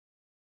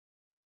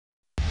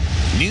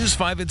News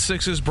 5 at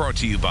 6 is brought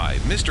to you by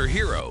Mr.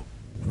 Hero.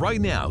 Right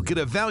now, get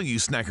a value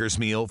snackers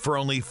meal for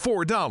only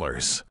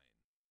 $4.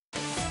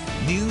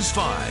 News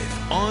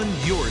 5 on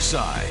your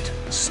side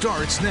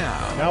starts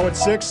now. Now at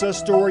 6, a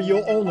story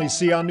you'll only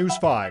see on News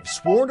 5.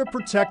 Sworn to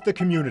protect the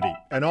community.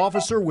 An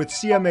officer with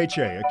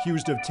CMHA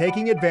accused of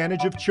taking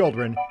advantage of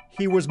children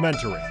he was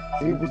mentoring.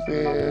 He was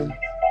saying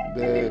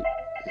that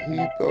he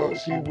thought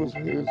she was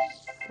his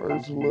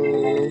first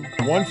love.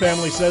 One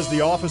family says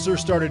the officer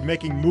started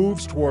making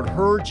moves toward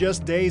her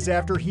just days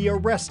after he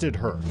arrested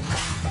her.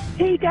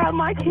 He got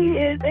my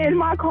kids in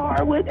my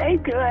car with a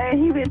gun.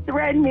 He been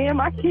threatening me and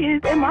my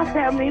kids and my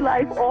family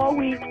life all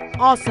week.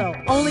 Also,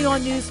 only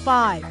on News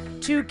 5,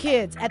 2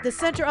 kids at the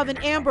center of an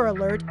Amber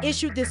Alert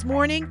issued this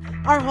morning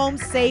are home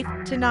safe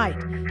tonight.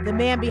 The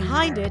man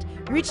behind it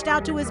reached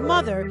out to his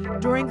mother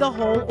during the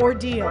whole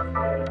ordeal.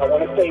 I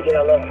want to say that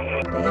I love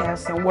you. They had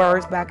some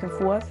words back and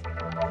forth,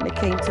 and it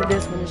came to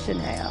this when it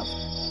shouldn't have.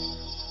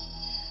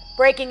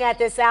 Breaking at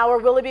this hour,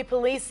 Willoughby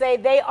police say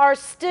they are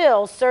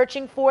still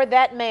searching for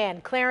that man,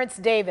 Clarence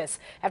Davis,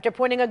 after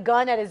pointing a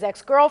gun at his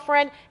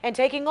ex-girlfriend and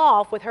taking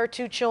off with her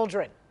 2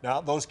 children.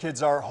 Now, those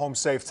kids are home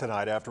safe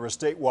tonight after a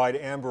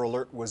statewide Amber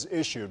Alert was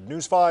issued.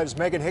 News 5's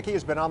Megan Hickey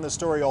has been on this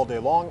story all day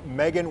long.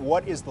 Megan,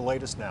 what is the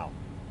latest now?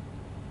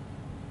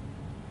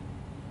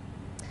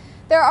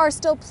 There are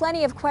still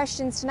plenty of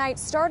questions tonight,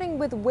 starting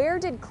with where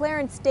did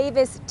Clarence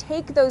Davis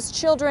take those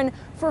children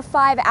for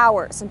 5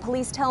 hours? And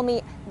police tell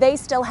me they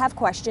still have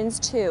questions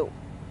too.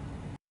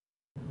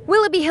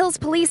 Willoughby Hills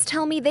police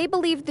tell me they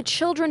believe the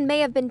children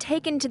may have been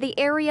taken to the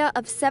area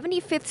of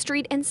 75th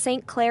Street and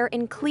St. Clair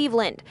in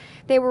Cleveland.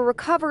 They were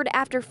recovered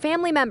after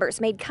family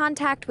members made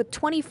contact with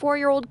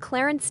 24-year-old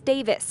Clarence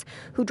Davis,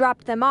 who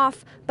dropped them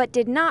off but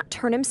did not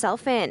turn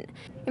himself in.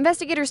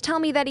 Investigators tell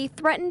me that he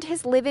threatened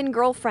his live-in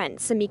girlfriend,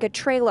 Samika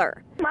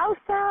Traylor. I'm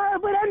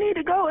outside, but I need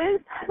to go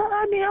inside.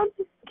 I'm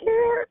just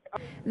scared.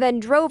 Then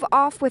drove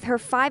off with her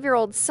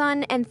 5-year-old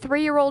son and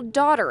 3-year-old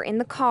daughter in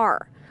the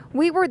car.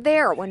 We were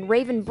there when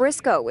Raven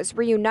Briscoe was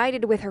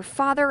reunited with her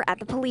father at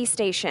the police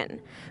station.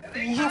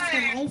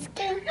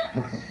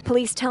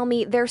 Police tell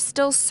me they're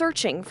still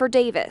searching for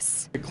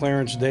Davis.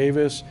 Clarence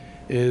Davis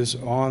is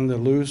on the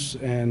loose,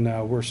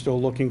 and we're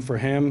still looking for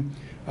him.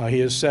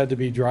 He is said to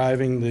be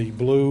driving the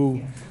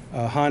blue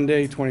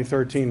Hyundai,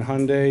 2013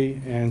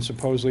 Hyundai, and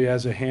supposedly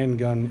has a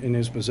handgun in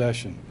his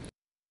possession.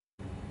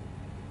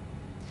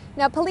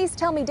 Now, police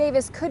tell me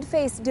Davis could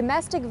face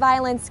domestic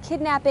violence,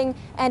 kidnapping,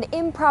 and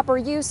improper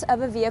use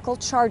of a vehicle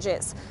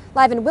charges.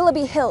 Live in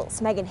Willoughby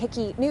Hills, Megan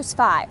Hickey, News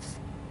 5.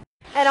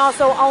 And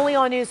also only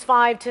on News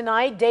 5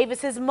 tonight,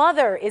 Davis's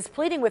mother is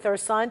pleading with her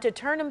son to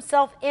turn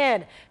himself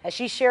in as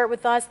she shared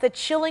with us the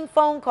chilling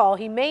phone call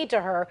he made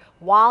to her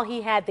while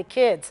he had the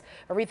kids.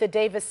 Aretha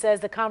Davis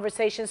says the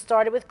conversation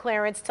started with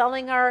Clarence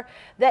telling her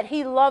that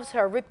he loves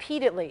her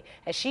repeatedly.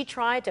 As she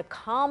tried to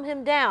calm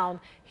him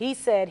down, he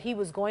said he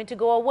was going to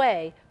go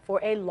away for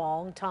a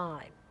long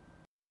time.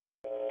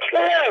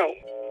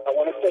 I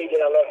want to say that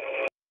I love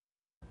you.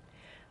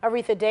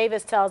 Aretha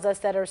Davis tells us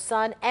that her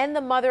son and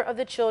the mother of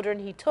the children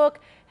he took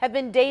have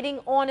been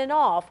dating on and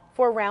off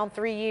for around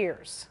 3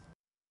 years.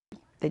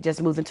 They just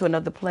moved into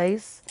another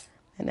place,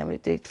 and then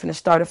they finna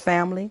start a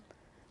family,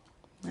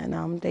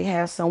 and they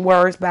had some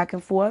words back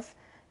and forth,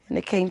 and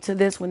it came to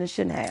this when it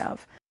shouldn't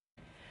have.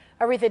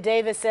 Aretha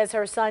Davis says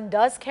her son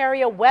does carry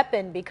a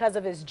weapon because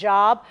of his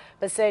job,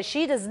 but says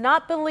she does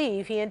not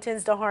believe he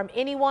intends to harm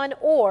anyone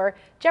or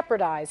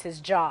jeopardize his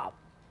job.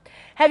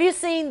 Have you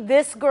seen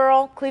this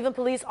girl? Cleveland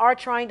police are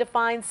trying to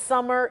find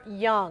Summer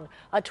Young,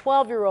 a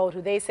 12-year-old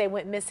who they say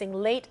went missing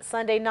late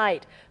Sunday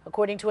night.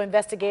 According to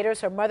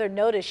investigators, her mother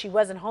noticed she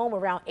wasn't home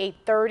around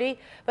 8:30,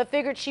 but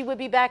figured she would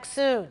be back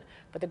soon.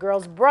 But the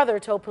girl's brother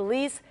told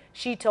police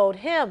she told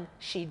him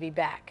she'd be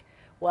back.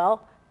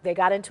 Well, she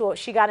got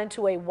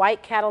into a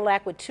white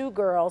Cadillac with 2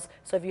 girls.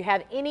 So if you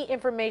have any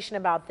information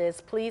about this,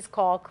 please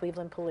call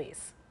Cleveland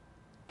police.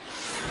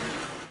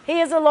 He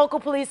is a local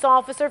police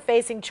officer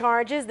facing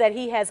charges that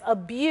he has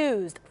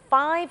abused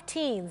 5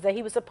 teens that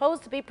he was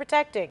supposed to be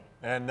protecting.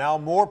 And now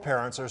more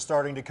parents are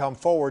starting to come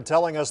forward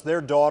telling us their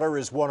daughter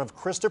is one of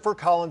Christopher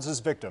Collins'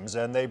 victims,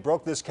 and they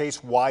broke this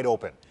case wide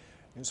open.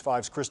 News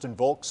 5's Kristen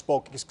Volk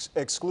spoke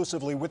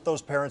exclusively with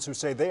those parents who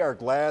say they are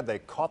glad they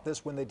caught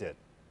this when they did.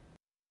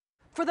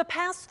 For the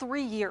past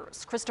 3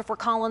 years, Christopher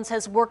Collins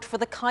has worked for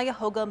the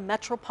Cuyahoga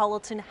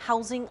Metropolitan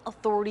Housing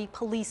Authority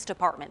Police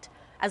Department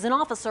as an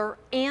officer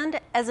and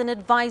as an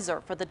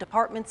advisor for the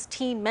department's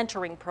teen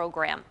mentoring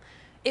program.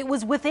 It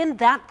was within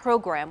that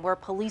program where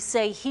police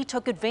say he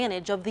took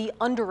advantage of the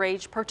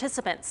underage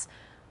participants.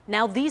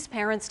 Now these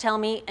parents tell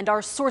me, and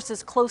our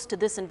sources close to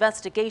this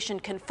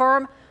investigation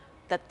confirm,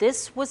 that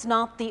this was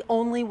not the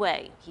only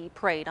way he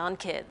preyed on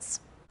kids.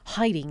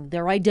 Hiding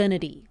their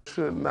identity.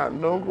 Should not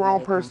no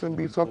grown person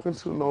be talking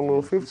to no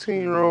little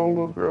 15-year-old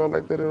little girl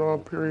like that at all,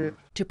 period.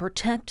 To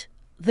protect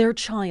their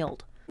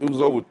child. It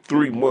was over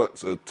 3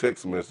 months of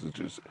text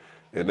messages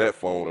in that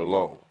phone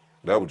alone.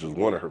 That was just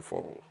one of her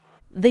phones.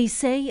 They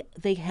say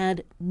they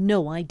had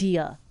no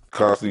idea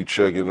Constantly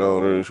checking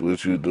on her,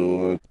 what you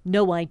doing.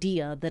 No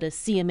idea that a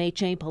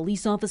CMHA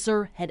police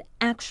officer had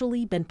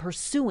actually been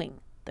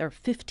pursuing their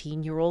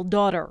 15-year-old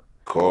daughter.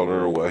 Calling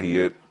her while he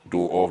had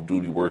doing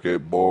off-duty work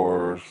at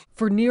bars.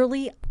 For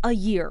nearly a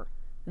year,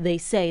 they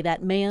say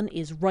that man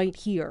is right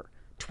here,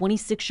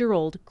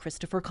 26-year-old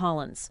Christopher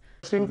Collins.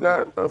 She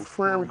got a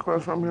friend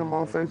request from him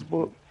on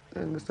Facebook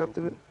and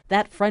accepted it.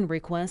 That friend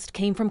request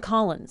came from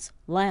Collins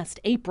last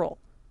April,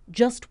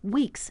 just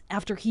weeks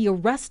after he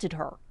arrested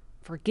her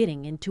for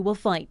getting into a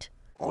fight.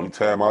 Only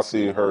time I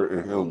seen her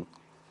and him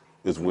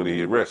is when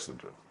he arrested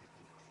her.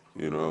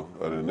 You know,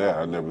 other than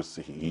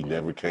that, he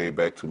never came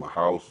back to my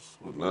house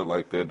or nothing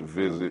like that to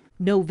visit.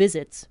 No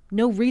visits,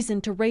 no reason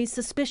to raise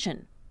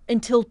suspicion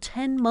until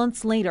 10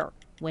 months later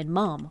when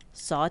Mom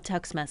saw a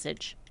text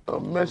message. A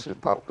message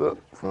popped up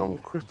from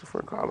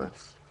Christopher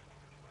Collins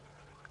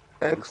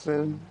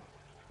asking,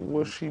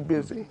 was she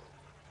busy?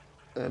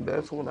 And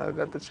that's when I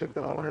got to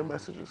checking all her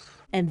messages.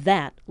 And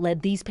that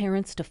led these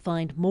parents to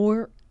find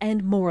more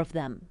and more of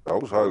them. I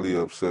was highly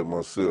upset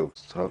myself.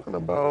 Talking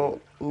about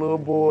little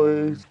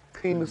boys,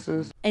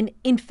 penises. An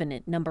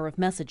infinite number of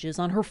messages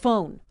on her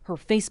phone, her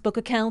Facebook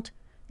account,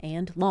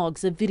 and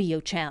logs of video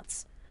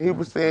chats. He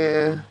was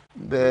saying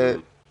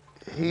that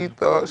he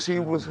thought she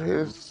was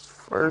his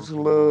first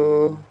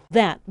love.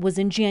 That was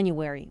in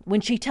January,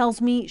 when she tells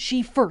me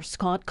she first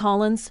caught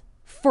Collins,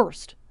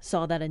 first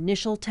saw that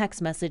initial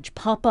text message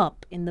pop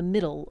up in the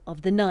middle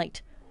of the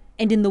night.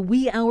 And in the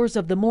wee hours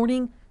of the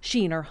morning,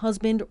 she and her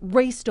husband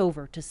raced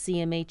over to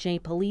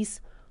CMHA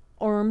police,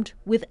 armed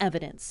with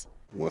evidence.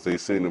 Once they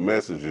seen the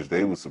messages,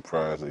 they were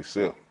surprised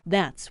themselves.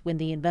 That's when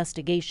the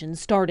investigation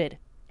started,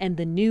 and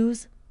the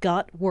news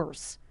got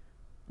worse.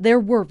 There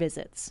were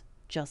visits,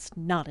 just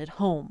not at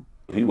home.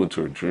 He went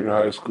to her junior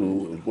high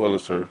school as well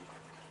as her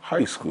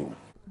high school.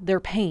 Their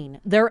pain,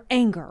 their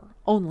anger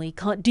only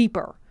cut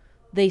deeper.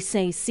 They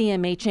say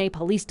CMHA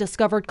police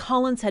discovered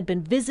Collins had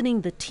been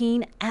visiting the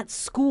teen at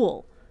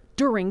school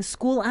during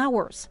school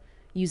hours,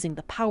 using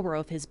the power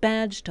of his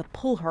badge to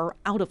pull her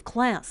out of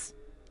class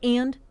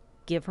and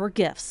give her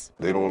gifts.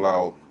 They don't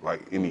allow,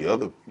 like any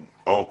other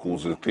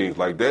uncles and things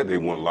like that, they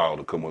weren't allowed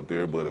to come up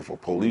there. But if a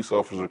police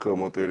officer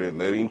come up there and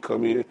let him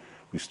come in,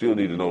 we still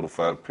need to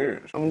notify the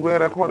parents. I'm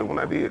glad I caught him when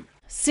I did.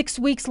 6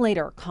 weeks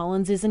later,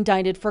 Collins is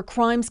indicted for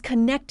crimes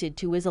connected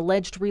to his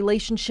alleged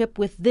relationship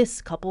with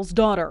this couple's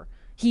daughter.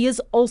 He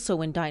is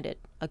also indicted,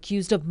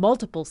 accused of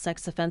multiple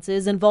sex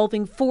offenses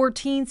involving 4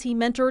 teens he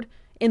mentored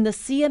in the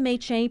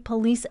CMHA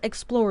Police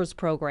Explorers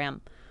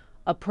program,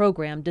 a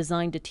program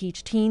designed to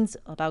teach teens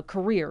about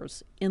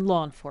careers in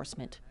law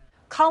enforcement.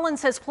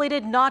 Collins has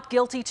pleaded not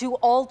guilty to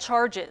all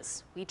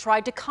charges. We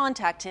tried to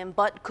contact him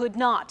but could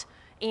not,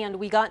 and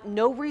we got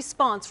no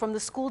response from the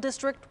school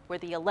district where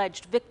the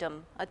alleged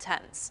victim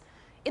attends.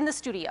 In the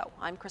studio,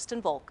 I'm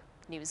Kristen Volk,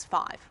 News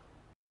 5.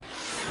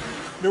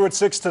 New at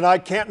 6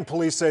 tonight, Canton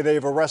police say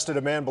they've arrested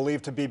a man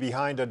believed to be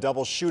behind a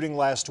double shooting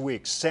last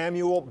week.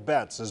 Samuel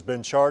Betts has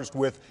been charged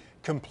with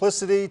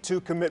complicity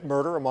to commit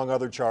murder, among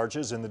other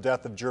charges, in the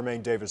death of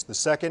Jermaine Davis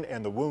II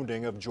and the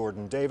wounding of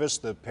Jordan Davis.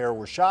 The pair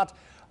were shot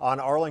on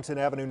Arlington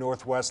Avenue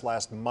Northwest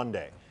last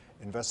Monday.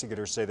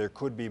 Investigators say there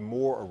could be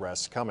more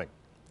arrests coming.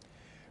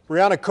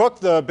 Brianna Cook,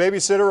 the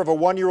babysitter of a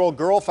 1-year-old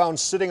girl found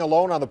sitting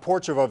alone on the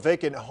porch of a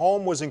vacant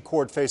home, was in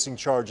court facing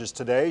charges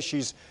today.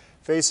 She's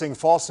facing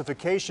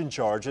falsification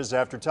charges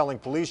after telling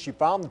police she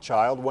found the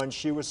child when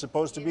she was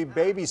supposed to be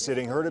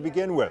babysitting her to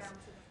begin with.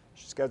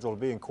 She's scheduled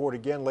to be in court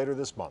again later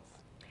this month.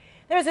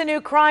 There's a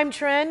new crime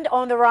trend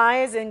on the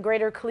rise in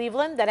Greater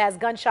Cleveland that has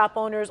gun shop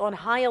owners on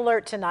high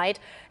alert tonight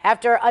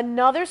after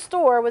another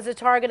store was the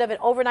target of an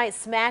overnight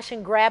smash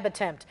and grab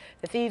attempt.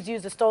 The thieves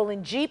used a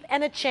stolen Jeep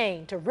and a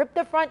chain to rip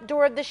the front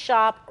door of the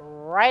shop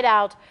right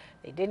out.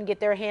 They didn't get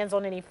their hands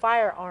on any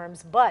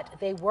firearms, but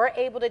they were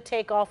able to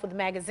take off with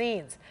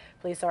magazines.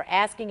 Police are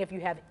asking if you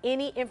have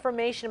any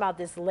information about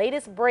this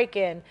latest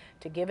break-in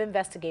to give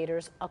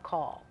investigators a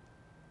call.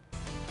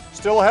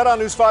 Still ahead on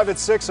News 5 at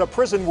 6, a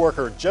prison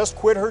worker just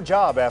quit her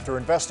job after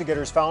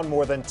investigators found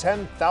more than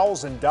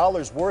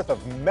 $10,000 worth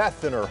of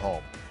meth in her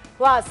home.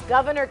 Plus,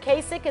 Governor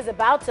Kasich is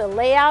about to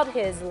lay out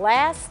his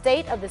last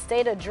State of the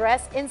State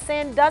address in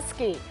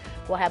Sandusky.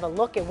 We'll have a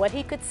look at what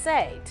he could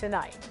say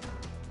tonight.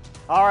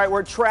 All right,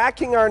 we're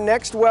tracking our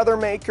next weather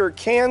maker,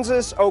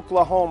 Kansas,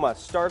 Oklahoma.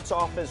 Starts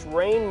off as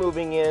rain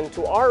moving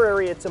into our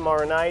area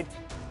tomorrow night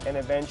and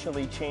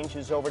eventually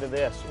changes over to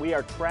this. We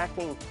are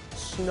tracking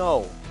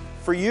snow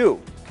for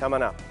you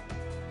coming up.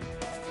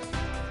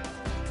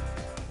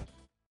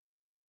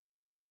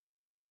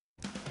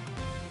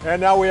 And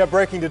now we have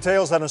breaking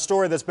details on a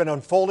story that's been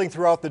unfolding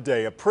throughout the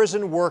day. A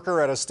prison worker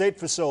at a state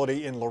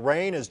facility in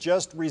Lorain has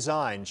just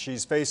resigned.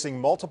 She's facing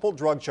multiple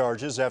drug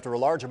charges after a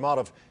large amount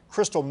of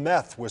crystal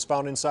meth was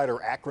found inside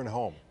her Akron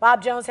home.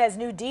 Bob Jones has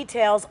new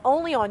details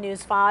only on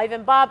News 5.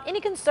 And Bob, any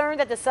concern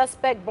that the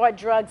suspect brought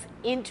drugs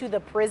into the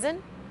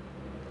prison?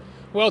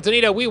 Well,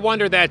 Danita, we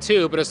wondered that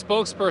too, but a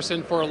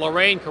spokesperson for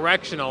Lorraine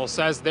Correctional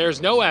says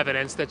there's no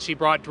evidence that she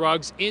brought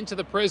drugs into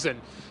the prison.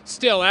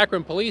 Still,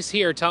 Akron police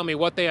here tell me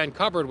what they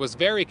uncovered was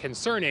very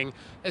concerning,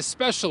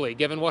 especially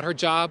given what her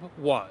job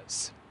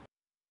was.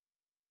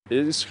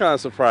 It's kind of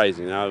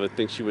surprising. I would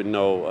think she would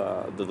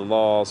know the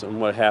laws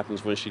and what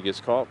happens when she gets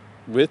caught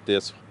with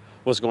this,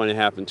 what's going to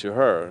happen to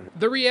her.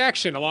 The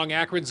reaction along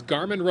Akron's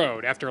Garman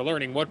Road after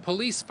learning what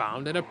police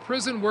found in a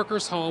prison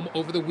worker's home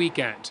over the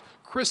weekend.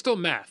 Crystal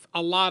meth,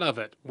 a lot of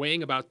it,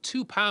 weighing about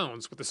 2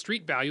 pounds with a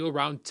street value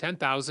around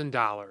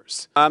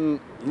 $10,000.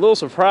 I'm a little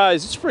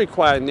surprised. It's a pretty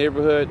quiet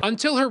neighborhood.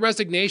 Until her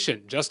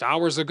resignation just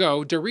hours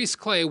ago, Doris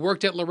Clay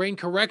worked at Lorraine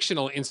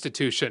Correctional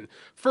Institution,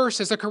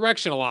 first as a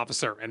correctional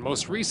officer and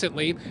most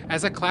recently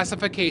as a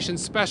classification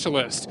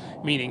specialist,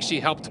 meaning she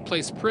helped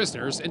place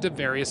prisoners into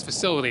various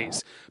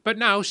facilities. But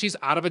now she's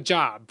out of a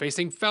job,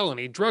 facing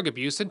felony drug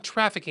abuse and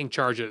trafficking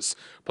charges.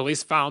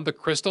 Police found the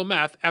crystal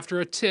meth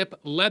after a tip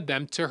led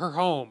them to her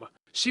home.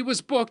 She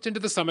was booked into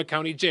the Summit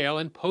County Jail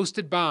and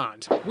posted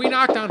bond. We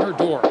knocked on her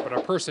door, but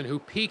a person who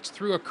peeked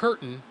through a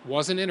curtain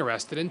wasn't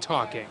interested in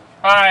talking.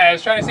 Hi, I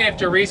was trying to see if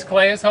Doris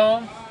Clay is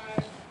home.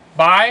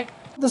 Bye.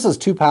 This is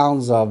 2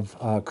 pounds of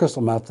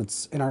crystal meth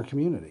that's in our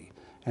community.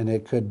 And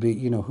it could be,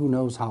 who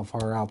knows how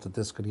far out that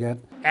this could get.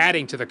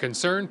 Adding to the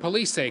concern,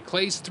 police say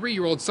Clay's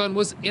 3-year-old son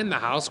was in the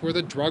house where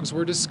the drugs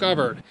were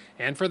discovered.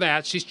 And for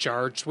that, she's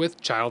charged with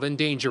child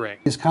endangering.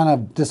 It's kind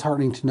of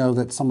disheartening to know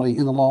that somebody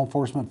in the law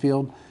enforcement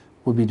field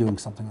would be doing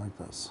something like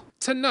this.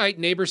 Tonight,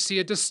 neighbors see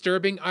a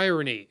disturbing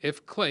irony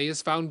if Clay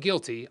is found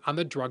guilty on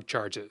the drug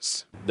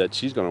charges. That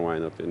she's going to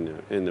wind up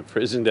in the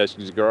prison that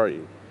she's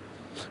guarding,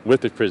 with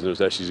the prisoners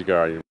that she's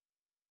guarding.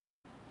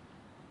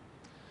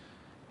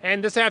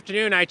 And this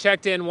afternoon, I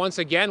checked in once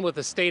again with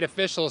the state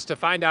officials to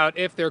find out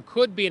if there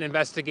could be an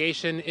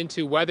investigation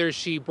into whether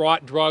she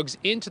brought drugs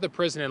into the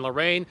prison in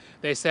Lorraine.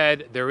 They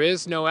said there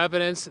is no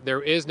evidence,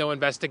 there is no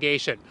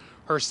investigation.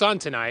 Her son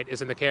tonight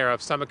is in the care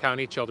of Summit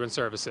County Children's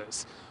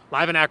Services.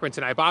 Live in Akron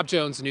tonight, Bob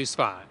Jones, News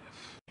 5.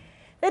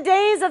 The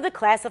days of the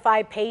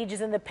classified pages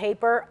in the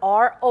paper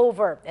are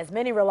over, as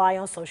many rely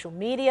on social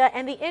media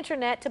and the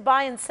internet to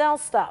buy and sell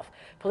stuff.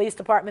 Police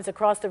departments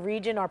across the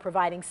region are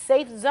providing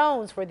safe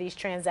zones for these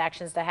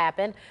transactions to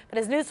happen. But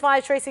as News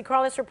 5's Tracy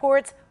Carlos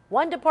reports,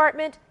 one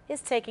department is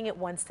taking it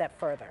one step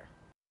further.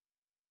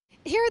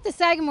 Here at the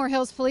Sagamore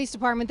Hills Police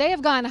Department, they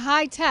have gone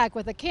high-tech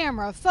with a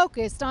camera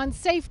focused on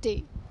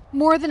safety.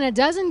 More than a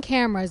dozen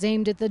cameras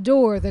aimed at the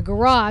door, the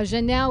garage,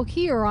 and now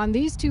here on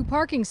these 2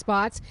 parking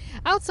spots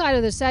outside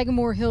of the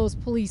Sagamore Hills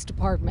Police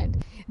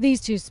Department.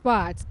 These 2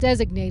 spots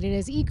designated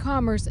as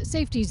e-commerce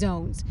safety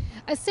zones,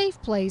 a safe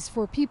place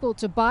for people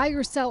to buy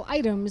or sell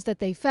items that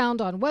they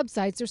found on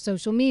websites or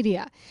social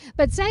media.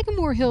 But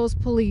Sagamore Hills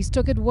Police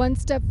took it one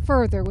step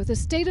further with a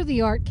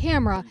state-of-the-art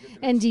camera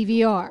and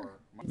DVR.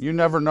 You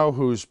never know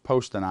who's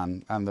posting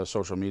on the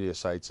social media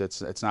sites.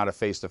 It's not a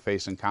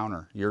face-to-face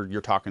encounter. You're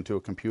talking to a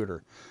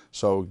computer.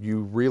 So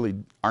you really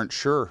aren't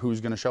sure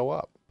who's going to show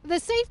up. The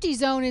safety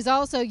zone is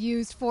also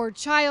used for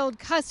child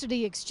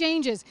custody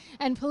exchanges,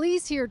 and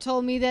police here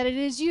told me that it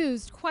is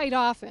used quite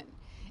often.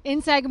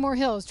 In Sagamore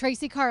Hills,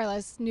 Tracy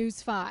Carlos,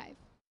 News 5.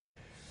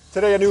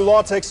 Today, a new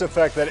law takes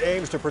effect that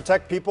aims to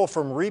protect people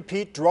from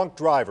repeat drunk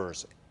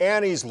drivers.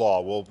 Annie's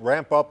Law will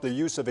ramp up the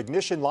use of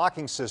ignition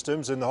locking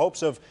systems in the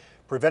hopes of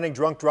preventing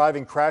drunk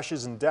driving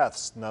crashes and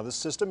deaths. Now, this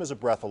system is a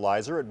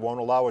breathalyzer. It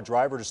won't allow a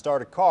driver to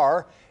start a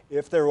car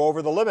if they're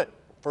over the limit.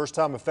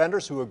 First-time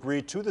offenders who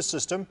agree to the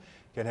system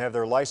can have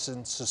their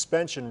license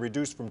suspension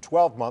reduced from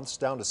 12 months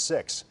down to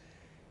 6.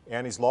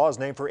 Annie's Law is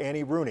named for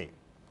Annie Rooney,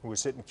 who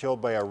was hit and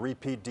killed by a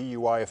repeat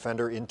DUI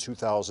offender in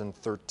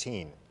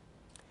 2013.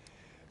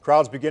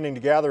 Crowds beginning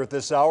to gather at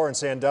this hour in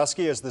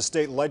Sandusky as the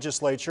state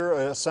legislature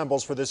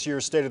assembles for this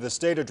year's State of the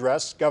State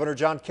address. Governor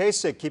John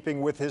Kasich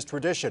keeping with his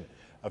tradition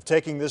of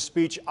taking this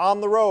speech on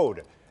the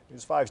road.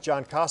 News 5's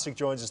John Kasich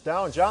joins us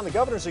now. And John, the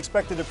governor's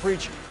expected to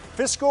preach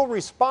fiscal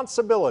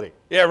responsibility.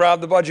 Yeah,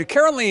 Rob, the budget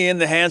currently in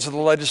the hands of the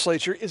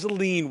legislature is a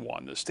lean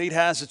one. The state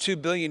has a $2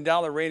 billion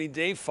rainy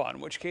day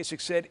fund, which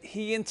Kasich said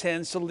he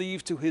intends to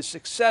leave to his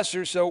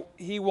successor so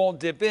he won't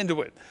dip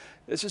into it.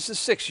 This is the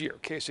 6th year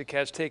Kasich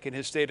has taken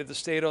his State of the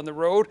State on the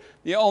road.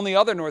 The only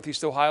other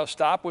Northeast Ohio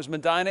stop was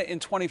Medina in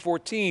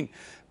 2014.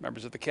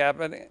 Members of the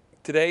cabinet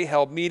today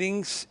held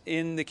meetings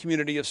in the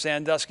community of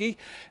Sandusky.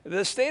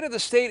 The State of the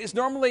State is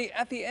normally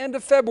at the end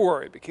of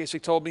February, but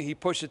Kasich told me he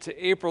pushed it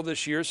to April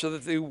this year so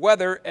that the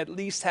weather at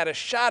least had a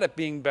shot at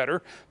being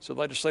better, so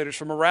legislators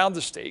from around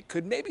the state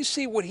could maybe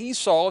see what he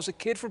saw as a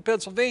kid from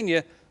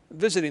Pennsylvania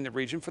visiting the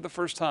region for the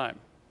first time.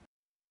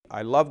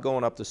 I love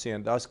going up to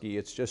Sandusky.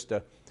 It's just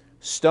a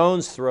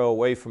stone's throw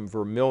away from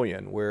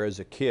Vermilion, where as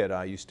a kid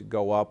I used to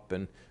go up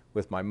and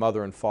with my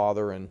mother and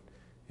father and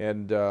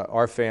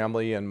our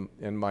family and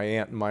my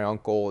aunt and my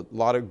uncle, a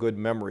lot of good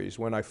memories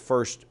when I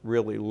first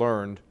really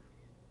learned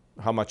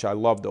how much I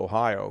loved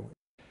Ohio.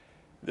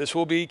 This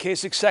will be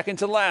Kasich's second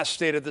to last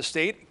State of the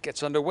State. It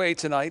gets underway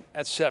tonight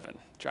at 7.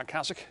 John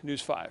Kasich,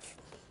 News 5.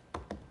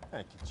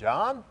 Thank you,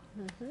 John.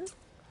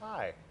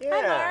 Hi.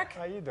 Yeah. Hi, Mark.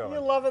 How you doing? You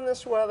loving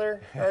this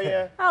weather? Are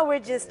you? Oh, we're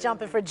just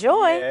jumping for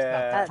joy.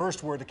 Yeah. The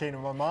first word that came to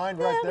my mind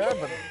right there,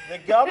 but The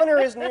governor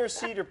is near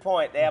Cedar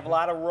Point. They have a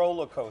lot of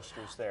roller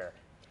coasters there.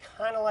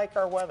 Kind of like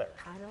our weather.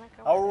 Kind of like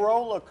A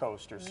roller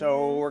coaster.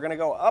 So we're going to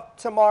go up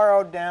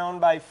tomorrow, down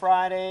by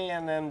Friday,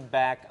 and then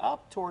back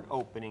up toward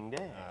opening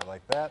day. I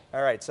like that.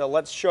 All right, so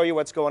let's show you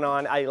what's going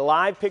on. A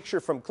live picture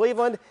from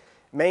Cleveland.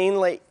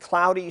 Mainly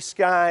cloudy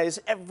skies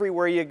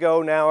everywhere you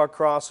go now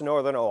across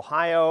northern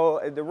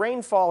Ohio. The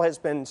rainfall has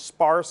been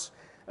sparse.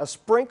 A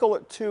sprinkle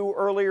or two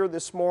earlier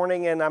this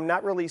morning, and I'm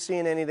not really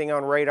seeing anything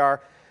on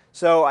radar.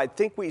 So I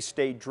think we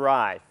stay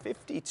dry.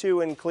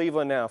 52 in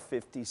Cleveland now,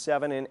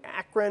 57 in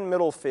Akron,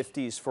 middle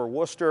 50s for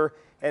Worcester,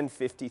 and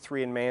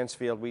 53 in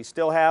Mansfield. We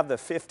still have the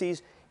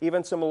 50s,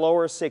 even some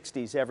lower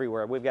 60s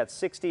everywhere. We've got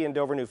 60 in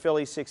Dover, New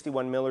Philly,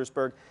 61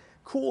 Millersburg.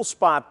 Cool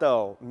spot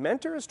though.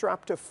 Mentor has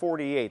dropped to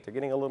 48. They're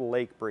getting a little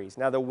lake breeze.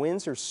 Now the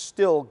winds are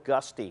still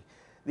gusty.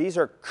 These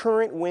are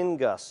current wind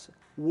gusts.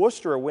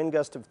 Worcester, a wind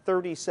gust of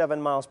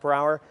 37 miles per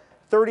hour.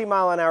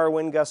 30-mile-an-hour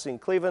wind gusts in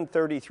Cleveland,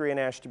 33 in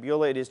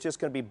Ashtabula. It is just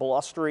going to be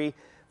blustery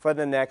for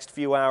the next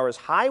few hours.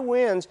 High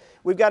winds.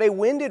 We've got a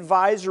wind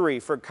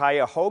advisory for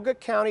Cuyahoga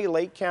County,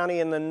 Lake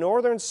County, and the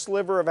northern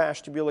sliver of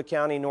Ashtabula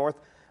County north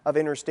of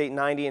Interstate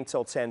 90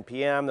 until 10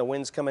 p.m. The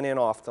wind's coming in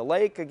off the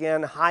lake.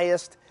 Again,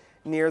 highest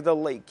near the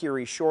Lake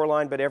Erie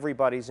shoreline, but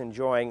everybody's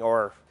enjoying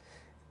or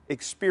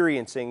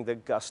experiencing the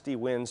gusty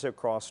winds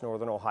across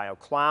northern Ohio.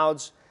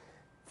 Clouds,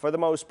 for the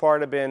most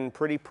part, have been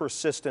pretty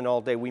persistent all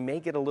day. We may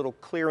get a little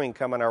clearing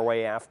coming our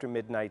way after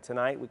midnight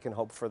tonight. We can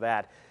hope for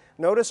that.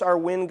 Notice our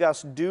wind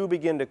gusts do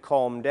begin to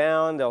calm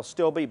down. They'll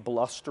still be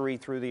blustery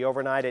through the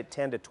overnight at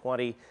 10 to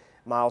 20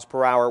 miles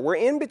per hour. We're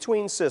in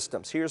between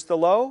systems. Here's the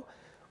low.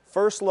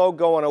 First low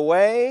going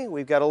away.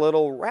 We've got a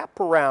little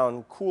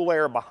wraparound cool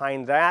air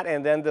behind that.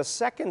 And then the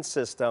second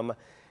system,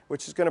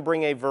 which is going to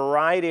bring a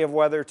variety of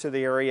weather to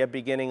the area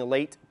beginning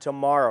late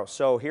tomorrow.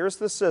 So here's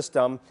the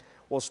system.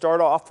 We'll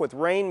start off with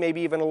rain,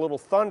 maybe even a little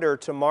thunder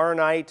tomorrow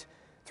night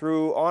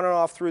through on and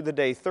off through the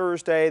day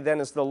Thursday. Then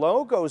as the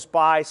low goes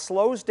by,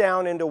 slows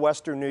down into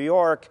western New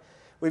York.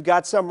 We've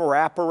got some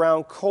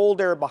wraparound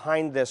cold air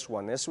behind this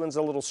one. This one's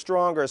a little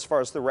stronger as far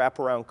as the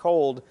wraparound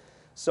cold.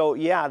 So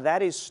yeah,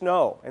 that is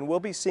snow, and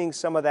we'll be seeing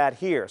some of that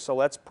here. So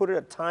let's put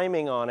a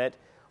timing on it.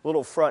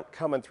 Little front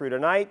coming through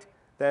tonight.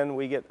 Then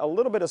we get a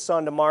little bit of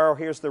sun tomorrow.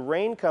 Here's the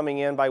rain coming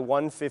in by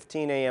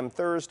 1:15 a.m.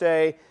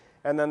 Thursday,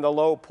 and then the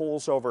low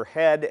pulls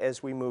overhead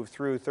as we move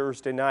through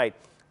Thursday night.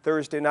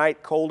 Thursday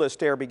night,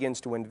 coldest air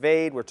begins to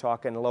invade. We're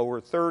talking lower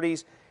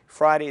 30s.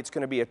 Friday, it's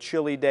going to be a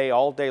chilly day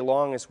all day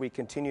long as we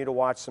continue to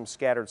watch some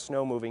scattered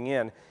snow moving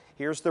in.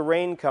 Here's the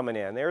rain coming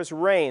in. There's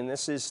rain.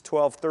 This is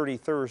 12:30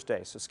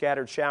 Thursday, so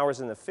scattered showers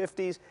in the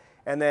 50s.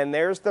 And then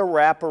there's the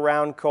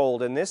wraparound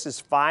cold, and this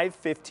is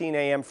 5:15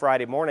 a.m.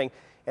 Friday morning,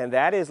 and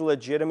that is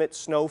legitimate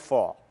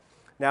snowfall.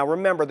 Now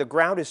remember, the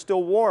ground is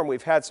still warm.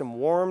 We've had some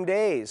warm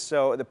days,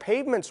 so the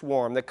pavement's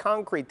warm, the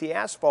concrete, the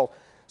asphalt.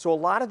 So a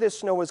lot of this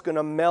snow is going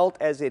to melt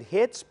as it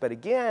hits, but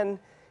again,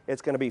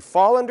 it's going to be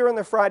falling during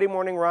the Friday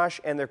morning rush,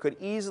 and there could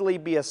easily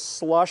be a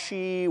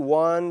slushy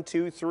 1,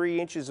 2, 3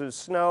 inches of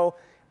snow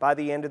by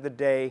the end of the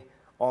day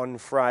on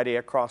Friday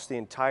across the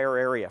entire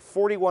area.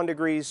 41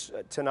 degrees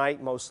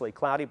tonight, mostly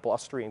cloudy,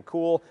 blustery, and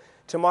cool.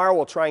 Tomorrow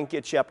we'll try and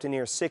get you up to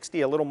near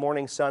 60, a little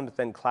morning sun, but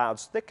then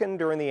clouds thicken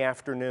during the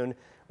afternoon.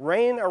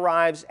 Rain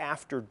arrives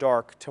after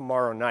dark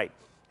tomorrow night.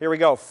 Here we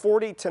go,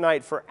 40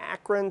 tonight for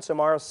Akron,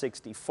 tomorrow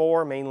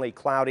 64, mainly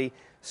cloudy,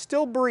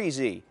 still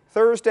breezy.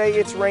 Thursday,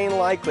 it's rain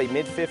likely,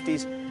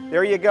 mid-50s.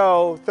 There you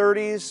go,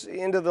 30s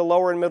into the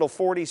lower and middle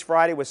 40s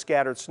Friday with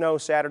scattered snow,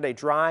 Saturday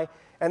dry.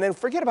 And then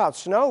forget about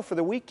snow for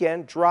the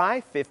weekend,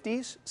 dry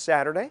 50s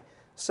Saturday.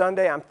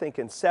 Sunday, I'm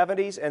thinking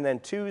 70s. And then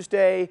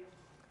Tuesday,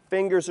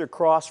 fingers are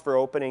crossed for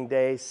opening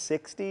day,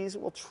 60s.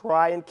 We'll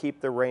try and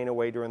keep the rain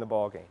away during the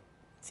ball game.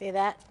 See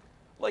that?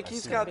 Like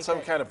he's got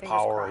some kind of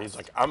power. He's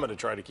like, I'm going to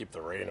try to keep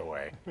the rain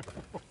away.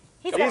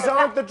 These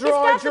aren't the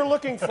droids you're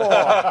looking for.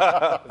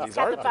 He's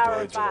got the power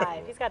of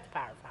 5. He's got the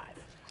power of 5.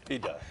 He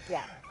does.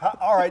 Yeah.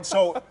 All right,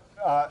 so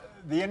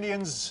the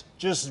Indians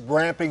just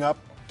ramping up,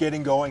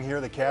 getting going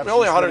here. The Cavs.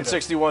 Only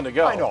 161 to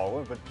go. I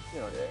know, but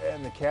you know,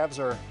 and the Cavs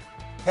are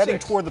heading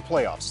toward the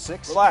playoffs.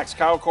 6. Relax.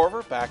 Kyle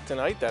Korver back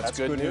tonight. That's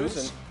good news.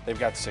 And they've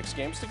got 6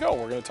 games to go.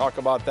 We're going to talk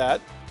about that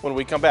when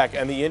we come back.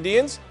 And the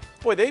Indians,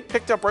 boy, they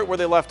picked up right where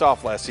they left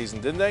off last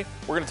season, didn't they?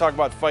 We're going to talk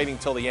about fighting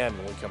till the end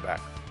when we come back.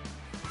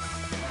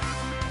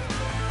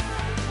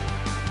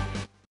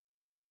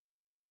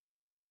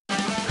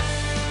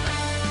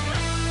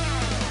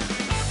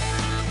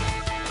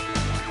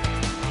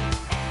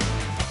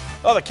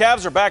 Oh, the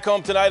Cavs are back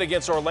home tonight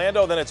against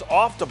Orlando. Then it's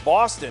off to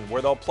Boston,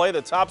 where they'll play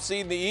the top seed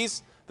in the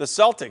East, the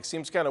Celtics.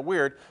 Seems kind of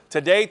weird.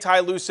 Today,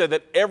 Ty Lue said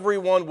that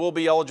everyone will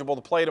be eligible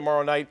to play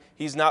tomorrow night.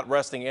 He's not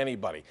resting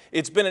anybody.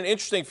 It's been an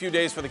interesting few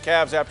days for the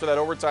Cavs after that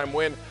overtime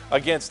win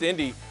against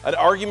Indy. An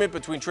argument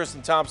between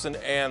Tristan Thompson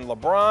and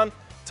LeBron.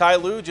 Ty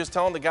Lue just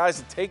telling the guys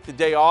to take the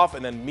day off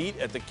and then meet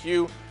at the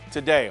Q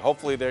today.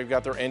 Hopefully they've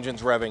got their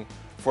engines revving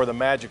for the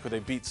Magic, who they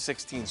beat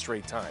 16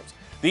 straight times.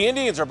 The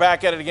Indians are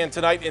back at it again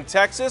tonight in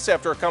Texas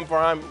after a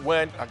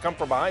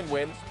come-from-behind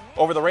win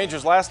over the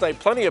Rangers last night.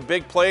 Plenty of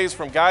big plays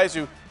from guys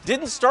who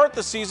didn't start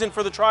the season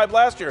for the Tribe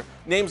last year.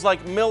 Names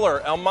like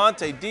Miller,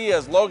 Almonte,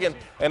 Diaz, Logan,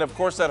 and of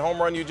course that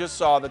home run you just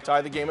saw that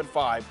tied the game at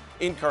 5,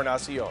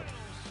 Encarnacion.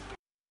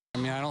 I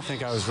mean, I don't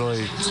think I was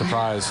really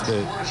surprised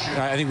that,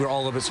 I think we were all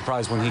a little bit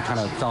surprised when he kind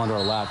of fell into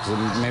our lap, because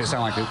it made it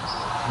sound like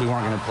we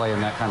weren't going to play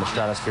in that kind of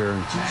stratosphere.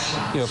 And,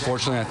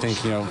 fortunately, I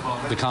think,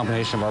 the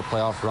combination of our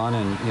playoff run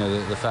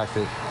and, the fact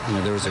that,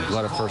 there was a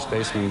glut of first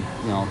baseman,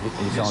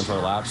 he fell into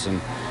our laps, and,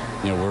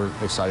 we're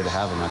excited to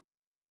have him.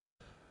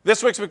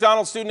 This week's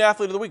McDonald's Student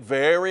Athlete of the Week,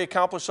 very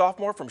accomplished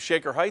sophomore from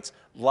Shaker Heights,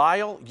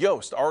 Lyle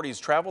Yost, already has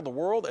traveled the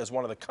world as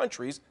one of the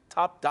country's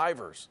top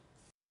divers.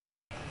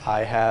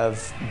 I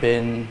have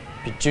been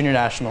at junior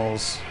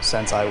nationals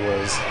since I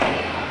was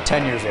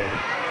 10 years old.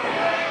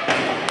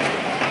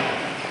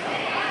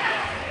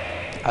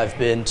 I've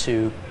been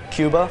to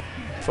Cuba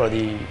for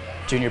the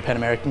Junior Pan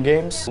American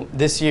Games.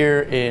 This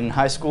year in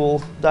high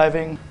school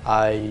diving,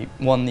 I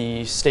won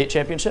the state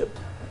championship.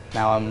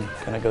 Now I'm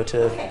going to go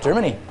to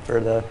Germany for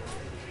the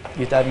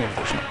Youth Diving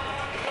Invitational.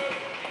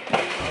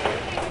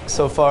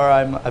 So far,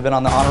 I've been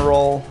on the honor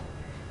roll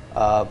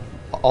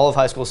all of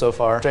high school so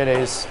far. Straight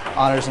A's,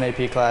 honors and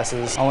AP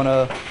classes. I want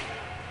to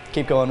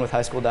keep going with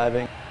high school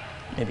diving,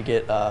 maybe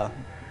get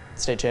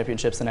state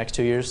championships the next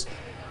 2 years,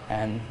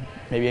 and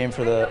maybe aim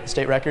for the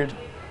state record.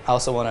 I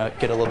also want to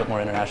get a little bit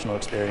more international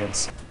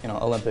experience.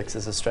 Olympics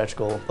is a stretch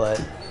goal, but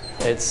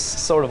it's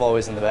sort of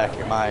always in the back of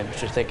your mind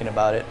if you're thinking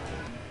about it.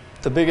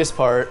 The biggest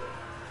part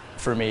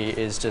for me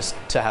is just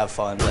to have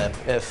fun.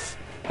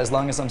 As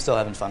long as I'm still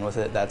having fun with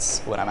it,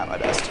 that's when I'm at my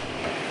best.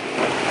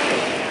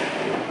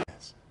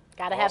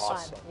 Gotta have fun.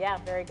 Yeah,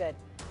 very good.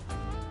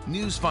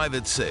 News 5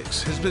 at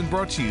 6 has been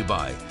brought to you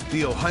by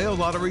the Ohio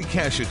Lottery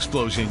Cash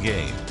Explosion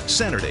Game,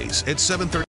 Saturdays at 7:30.